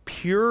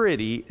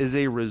 Purity is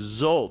a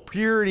result.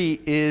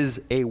 Purity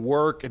is a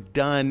work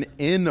done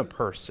in a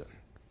person.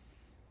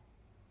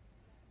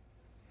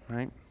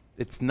 Right?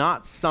 It's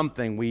not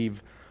something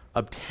we've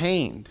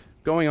obtained.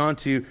 Going on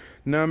to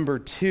number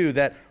 2,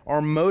 that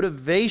our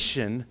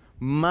motivation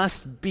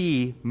must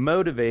be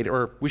motivated,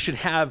 or we should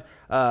have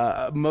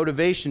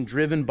motivation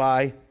driven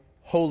by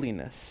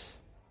holiness.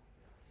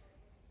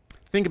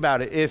 Think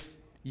about it. If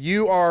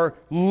you are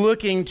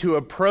looking to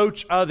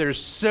approach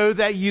others so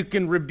that you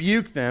can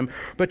rebuke them,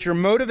 but your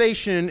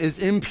motivation is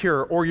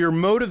impure, or your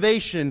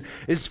motivation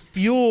is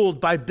fueled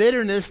by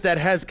bitterness that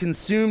has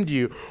consumed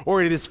you,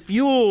 or it is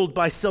fueled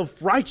by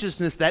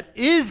self-righteousness that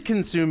is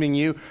consuming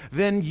you,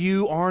 then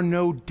you are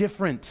no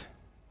different.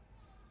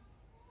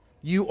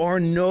 You are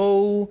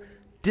no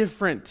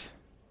different.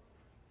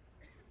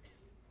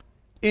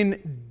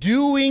 In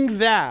doing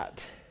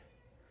that,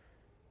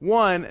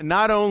 one,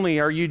 not only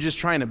are you just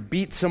trying to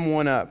beat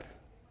someone up,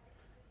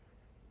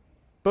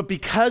 but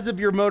because of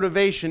your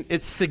motivation,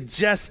 it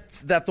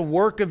suggests that the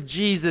work of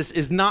Jesus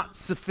is not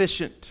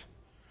sufficient.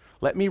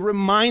 Let me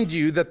remind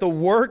you that the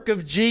work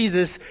of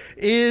Jesus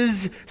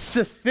is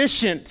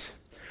sufficient.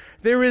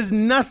 There is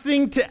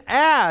nothing to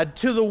add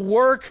to the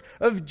work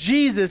of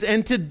Jesus,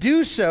 and to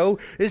do so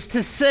is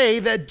to say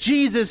that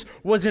Jesus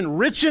wasn't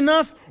rich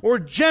enough or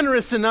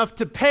generous enough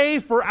to pay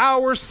for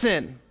our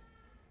sin.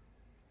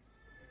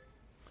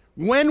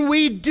 When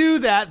we do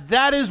that,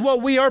 that is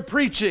what we are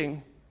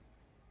preaching.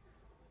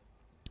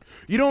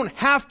 You don't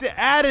have to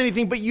add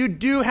anything, but you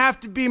do have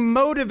to be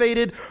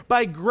motivated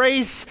by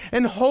grace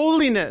and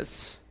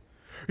holiness.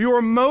 You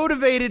are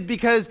motivated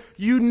because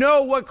you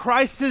know what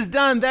Christ has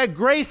done, that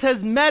grace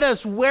has met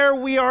us where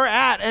we are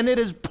at, and it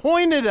has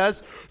pointed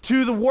us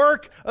to the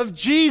work of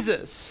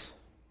Jesus.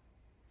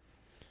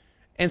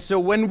 And so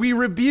when we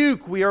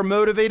rebuke, we are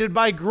motivated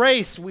by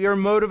grace. We are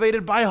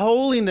motivated by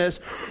holiness.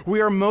 We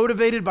are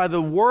motivated by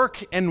the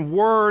work and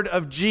word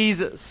of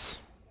Jesus.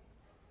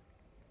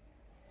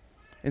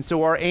 And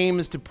so our aim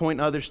is to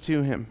point others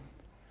to him.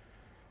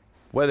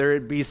 Whether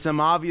it be some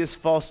obvious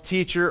false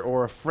teacher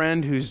or a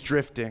friend who's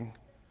drifting,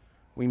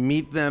 we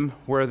meet them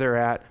where they're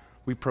at.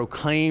 We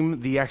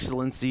proclaim the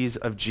excellencies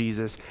of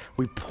Jesus.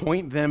 We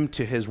point them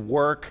to his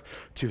work,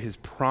 to his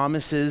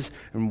promises,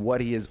 and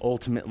what he has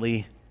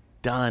ultimately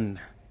done.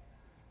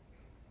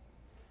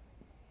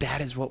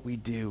 That is what we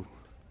do.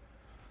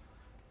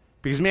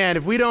 Because, man,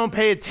 if we don't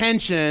pay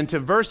attention to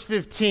verse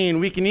 15,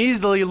 we can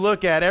easily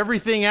look at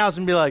everything else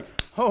and be like,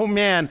 oh,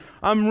 man,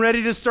 I'm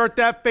ready to start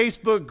that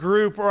Facebook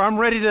group, or I'm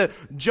ready to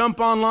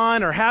jump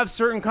online or have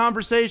certain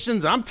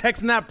conversations. I'm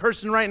texting that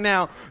person right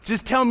now.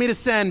 Just tell me to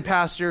send,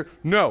 Pastor.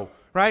 No,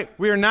 right?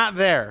 We are not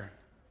there.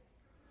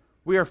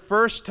 We are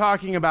first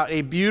talking about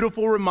a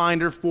beautiful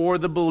reminder for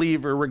the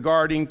believer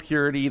regarding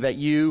purity, that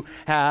you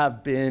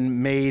have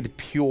been made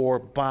pure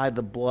by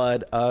the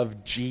blood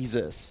of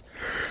Jesus.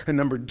 And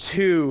number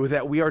 2,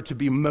 that we are to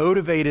be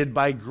motivated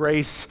by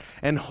grace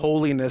and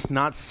holiness,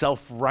 not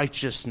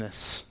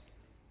self-righteousness.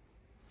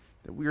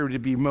 That we are to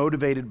be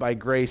motivated by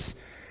grace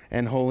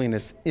and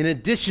holiness. In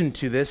addition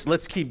to this,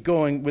 let's keep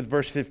going with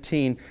verse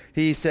 15.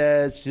 He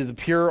says, to the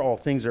pure, all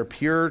things are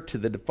pure. To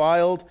the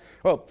defiled,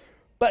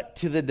 but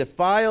to the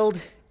defiled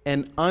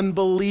and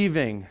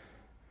unbelieving,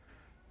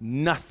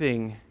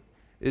 nothing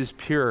is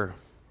pure.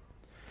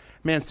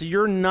 Man, so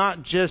you're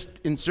not just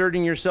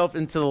inserting yourself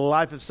into the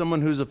life of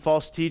someone who's a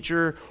false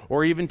teacher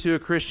or even to a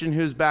Christian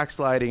who's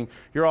backsliding.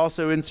 You're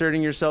also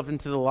inserting yourself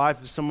into the life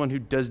of someone who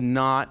does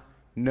not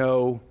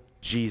know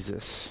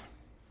Jesus,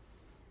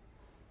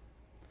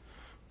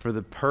 for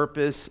the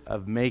purpose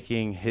of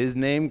making his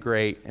name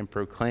great and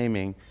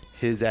proclaiming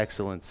his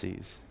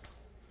excellencies.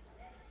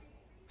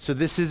 So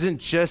this isn't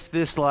just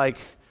this like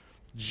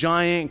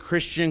giant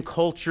Christian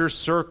culture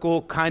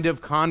circle kind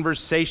of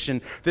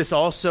conversation. This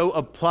also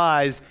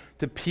applies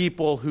to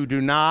people who do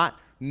not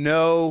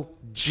know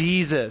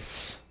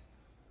Jesus.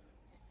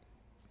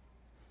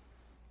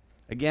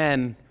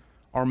 Again,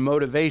 our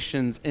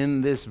motivations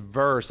in this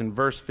verse, in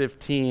verse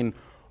 15,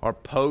 are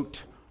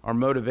poked. Our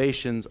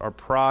motivations are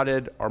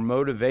prodded. Our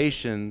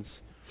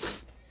motivations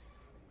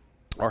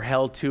are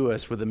held to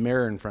us with a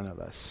mirror in front of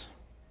us.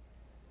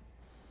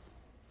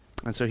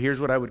 And so here's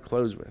what I would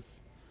close with.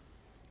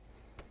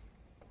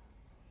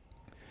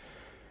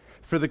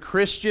 For the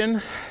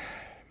Christian,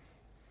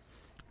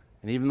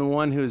 and even the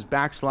one who is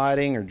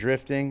backsliding or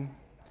drifting,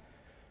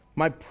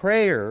 my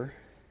prayer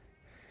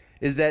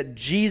is that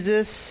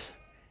Jesus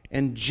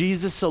and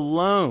Jesus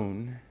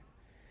alone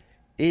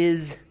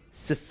is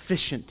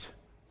sufficient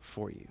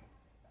for you.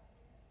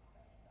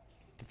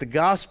 That the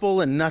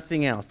gospel and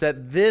nothing else.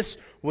 That this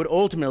would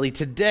ultimately,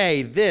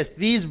 today,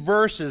 these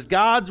verses,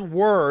 God's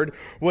word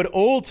would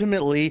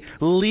ultimately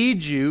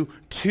lead you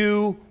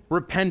to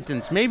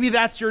repentance. Maybe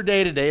that's your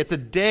day today. It's a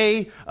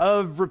day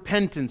of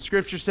repentance.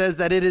 Scripture says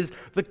that it is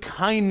the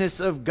kindness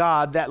of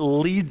God that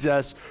leads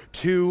us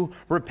to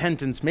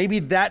repentance. Maybe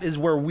that is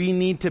where we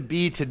need to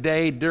be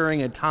today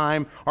during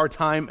our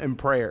time in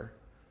prayer.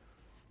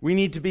 We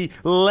need to be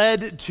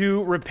led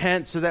to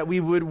repent so that we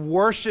would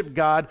worship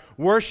God,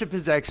 worship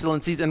his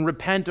excellencies, and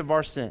repent of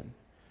our sin.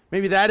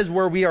 Maybe that is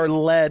where we are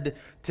led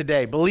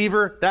today.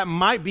 Believer, that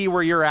might be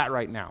where you're at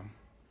right now.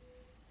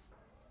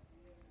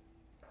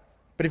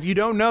 But if you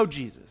don't know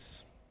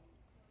Jesus,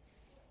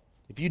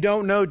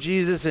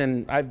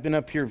 and I've been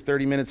up here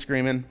 30 minutes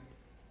screaming,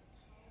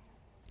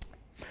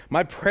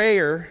 my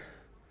prayer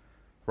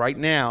right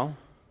now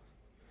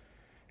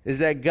is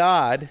that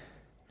God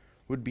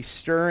would be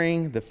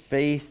stirring the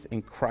faith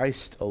in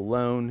Christ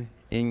alone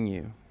in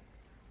you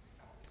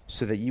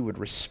so that you would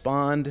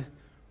respond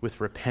with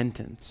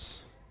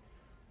repentance,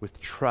 with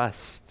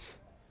trust,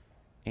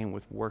 and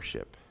with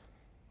worship.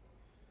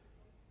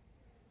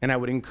 And I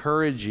would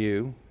encourage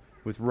you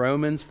with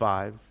Romans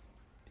 5,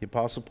 the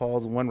Apostle Paul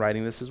is the one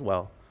writing this as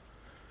well.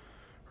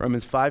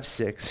 Romans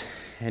 5:6,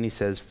 and he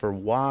says, For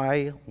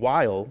while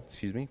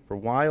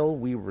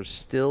we were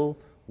still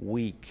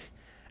weak,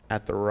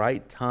 at the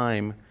right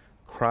time,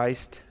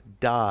 Christ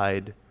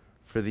died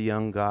for the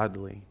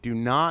ungodly. Do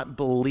not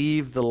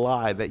believe the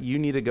lie that you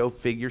need to go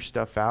figure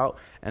stuff out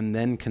and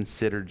then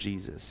consider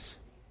Jesus.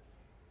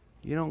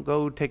 You don't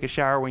go take a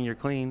shower when you're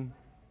clean,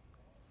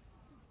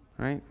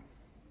 right?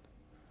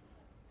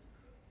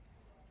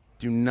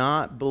 Do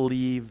not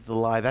believe the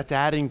lie. That's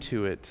adding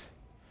to it.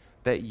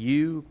 That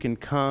you can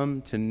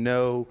come to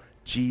know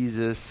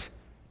Jesus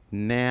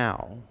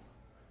now.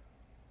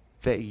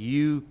 That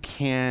you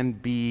can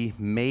be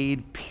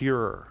made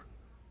pure.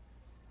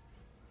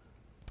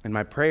 And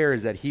my prayer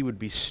is that he would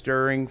be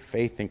stirring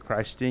faith in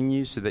Christ in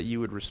you so that you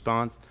would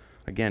respond,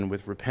 again,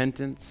 with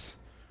repentance,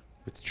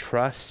 with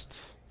trust,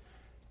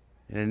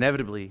 and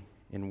inevitably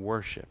in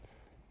worship.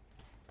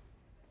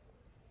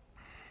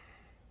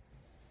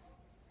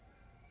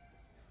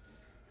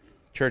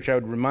 Church, I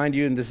would remind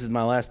you, and this is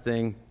my last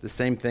thing, the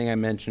same thing I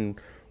mentioned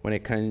when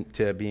it came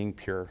to being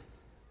pure.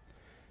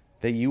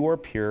 That you are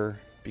pure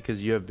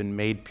because you have been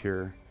made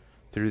pure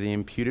through the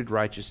imputed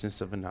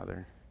righteousness of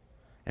another,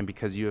 and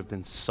because you have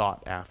been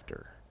sought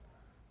after.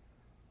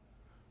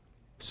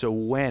 So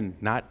when,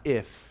 not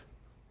if,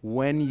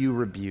 when you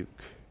rebuke,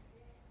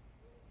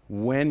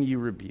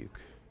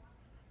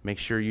 make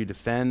sure you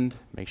defend,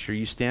 make sure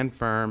you stand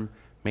firm,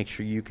 make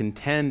sure you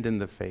contend in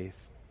the faith,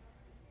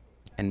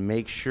 and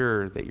make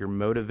sure that your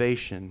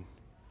motivation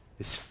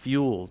is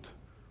fueled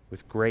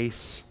with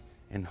grace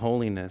and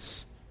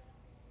holiness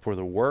for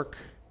the work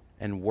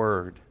and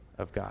word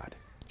of God.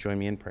 Join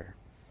me in prayer.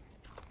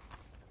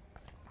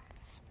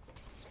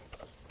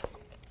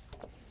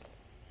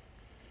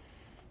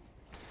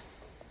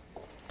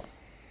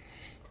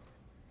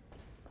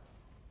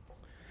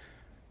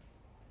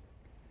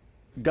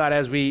 God,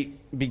 as we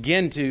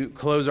begin to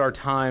close our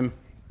time,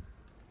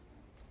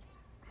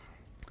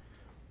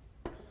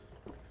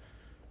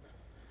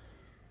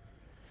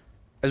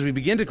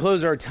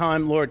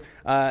 Lord,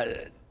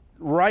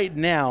 right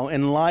now,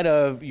 in light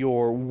of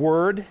your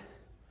word,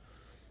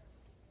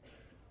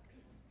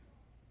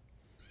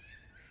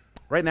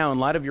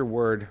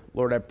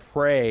 Lord, I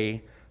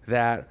pray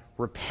that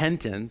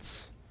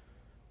repentance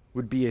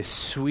would be a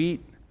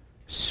sweet,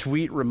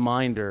 sweet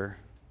reminder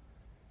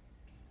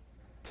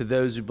to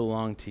those who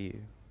belong to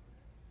you,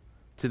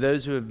 to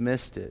those who have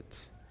missed it,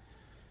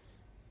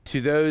 to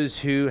those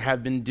who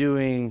have been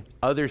doing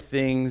other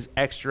things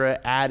extra,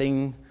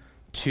 adding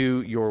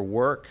to your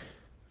work.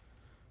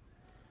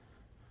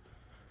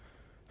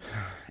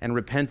 and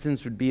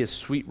repentance would be a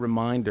sweet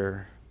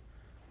reminder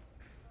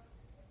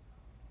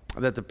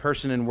that the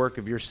person and work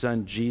of your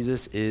Son,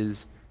 Jesus,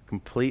 is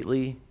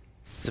completely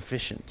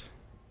sufficient.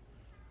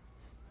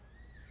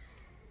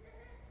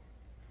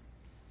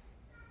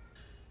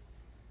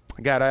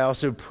 God, I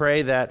also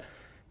pray that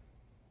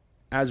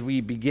as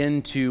we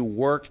begin to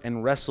work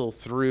and wrestle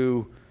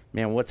through,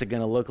 what's it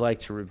going to look like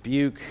to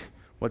rebuke?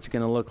 What's it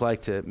going to look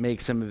like to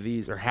make some of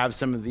these or have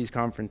some of these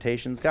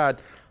confrontations? God,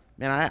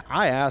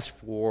 I ask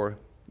for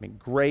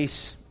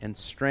grace and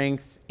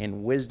strength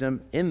and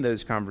wisdom in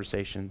those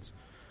conversations.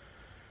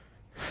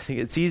 I think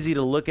it's easy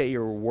to look at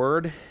your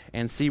word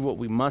and see what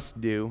we must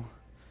do,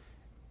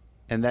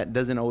 and that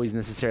doesn't always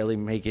necessarily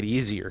make it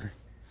easier.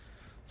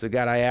 So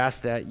God, I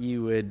ask that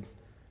you would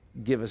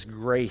give us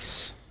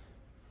grace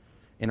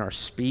in our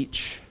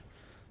speech,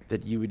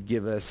 that you would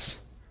give us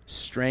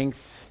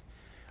strength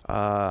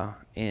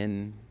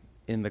in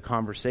the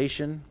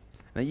conversation, and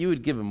that you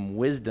would give them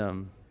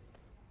wisdom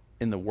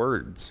in the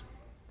words.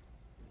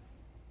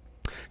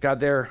 God,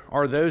 there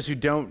are those who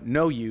don't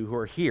know you who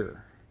are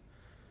here.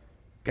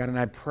 God, and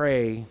I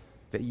pray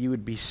that you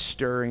would be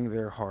stirring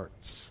their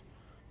hearts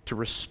to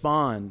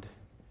respond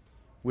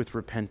with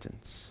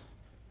repentance,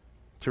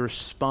 to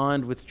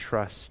respond with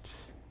trust,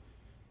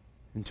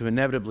 and to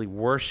inevitably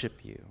worship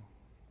you.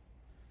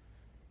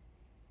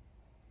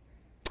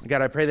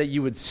 God, I pray that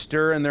you would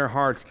stir in their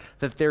hearts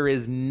that there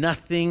is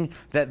nothing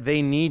that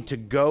they need to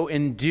go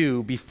and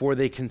do before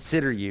they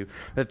consider you,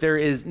 that there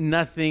is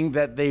nothing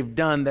that they've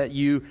done that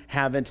you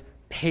haven't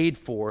paid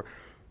for,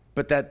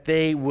 but that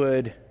they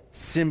would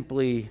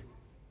simply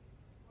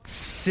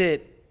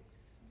sit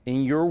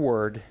in your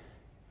word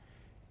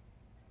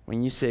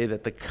when you say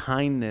that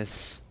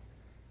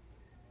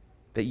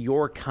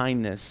your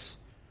kindness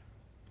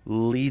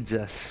leads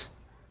us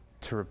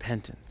to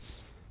repentance.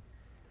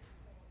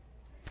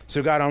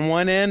 So God, on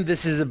one end,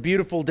 this is a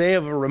beautiful day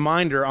of a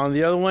reminder. On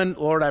the other one,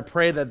 Lord, I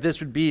pray that this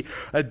would be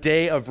a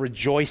day of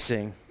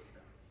rejoicing,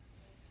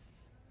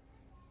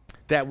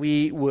 that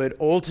we would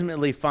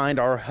ultimately find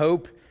our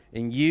hope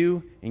in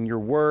you, in your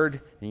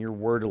word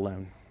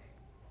alone.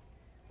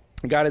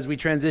 God, as we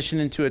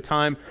transition into a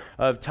time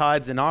of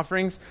tithes and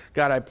offerings,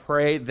 God, I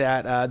pray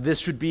that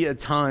this would be a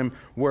time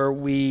where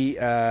we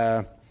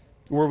are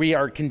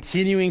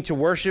continuing to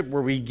worship,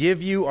 where we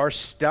give you our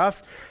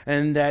stuff,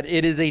 and that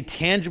it is a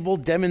tangible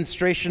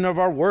demonstration of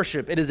our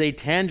worship. It is a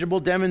tangible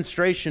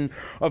demonstration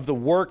of the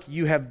work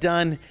you have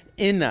done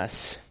in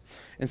us.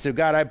 And so,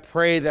 God, I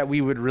pray that we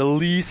would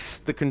release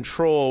the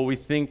control we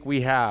think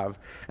we have,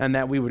 and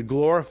that we would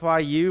glorify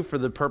you for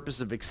the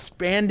purpose of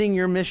expanding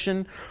your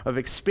mission, of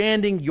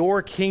expanding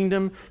your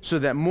kingdom, so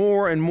that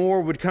more and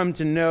more would come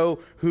to know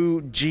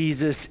who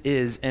Jesus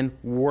is and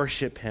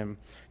worship him.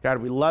 God,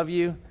 we love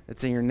you.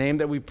 It's in your name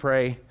that we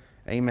pray.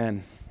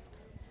 Amen.